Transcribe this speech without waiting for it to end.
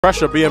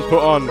Pressure being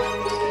put on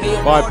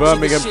by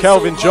Birmingham.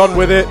 Kelvin John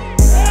with it,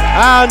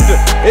 and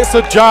it's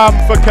a jam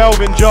for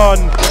Kelvin John.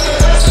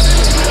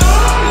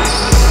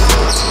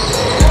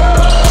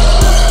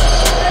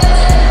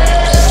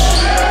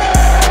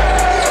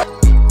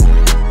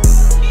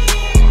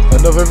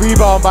 Another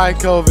rebound by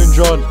Kelvin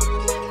John.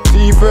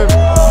 See from,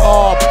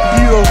 oh,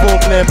 beautiful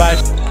play by.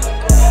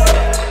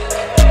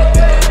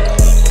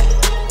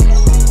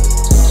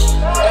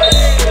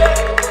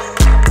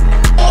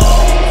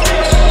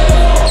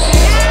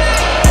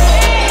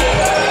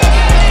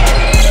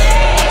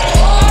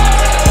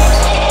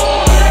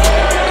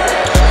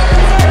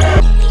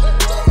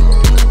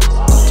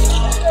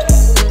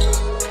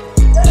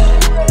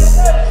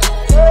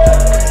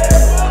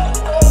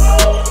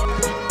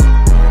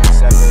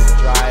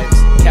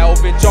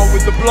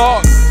 With the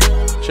block.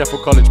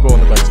 Sheffield College ball on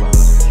the baseline.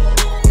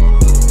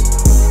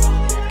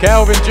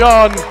 Kelvin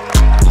John.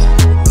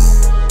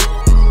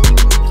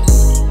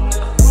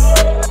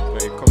 Where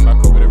he come back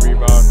up with a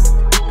rebound.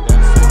 He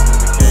then swings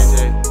to KJ.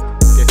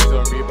 Gets his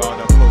own rebound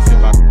and pulls it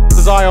back.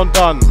 Zion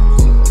done.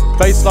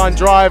 Baseline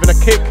drive and a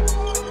kick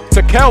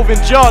to Kelvin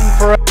John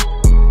for a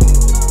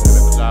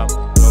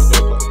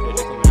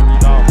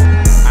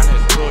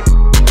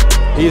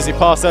easy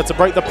pass there to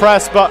break the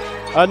press, but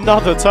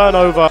another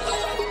turnover.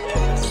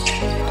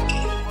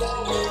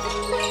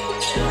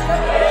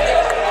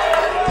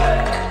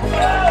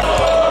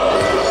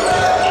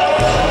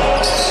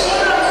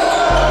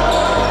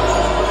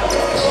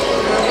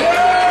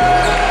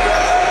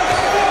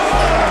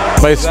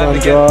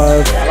 Baseline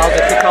drive. Allows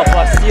the kick off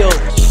or steal.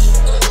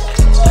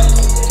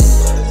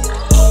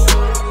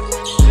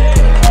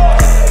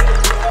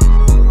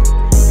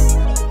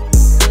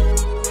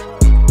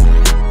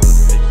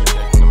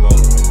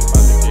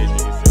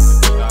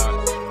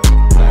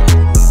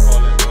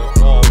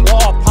 Oh,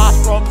 what a pass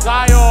from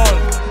Zion.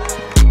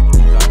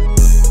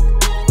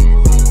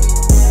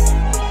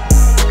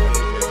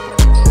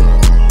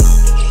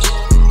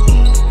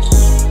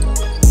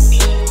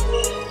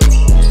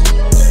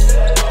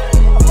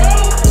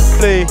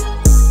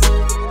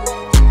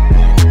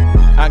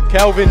 And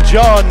Kelvin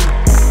John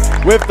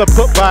with the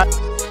putback.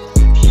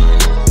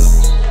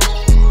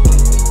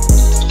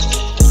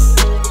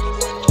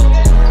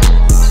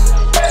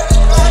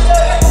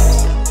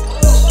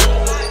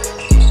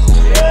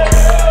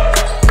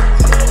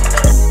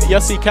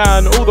 Yes, he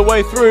can, all the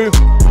way through.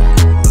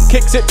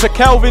 Kicks it to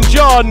Kelvin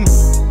John,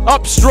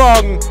 up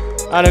strong,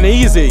 and an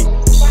easy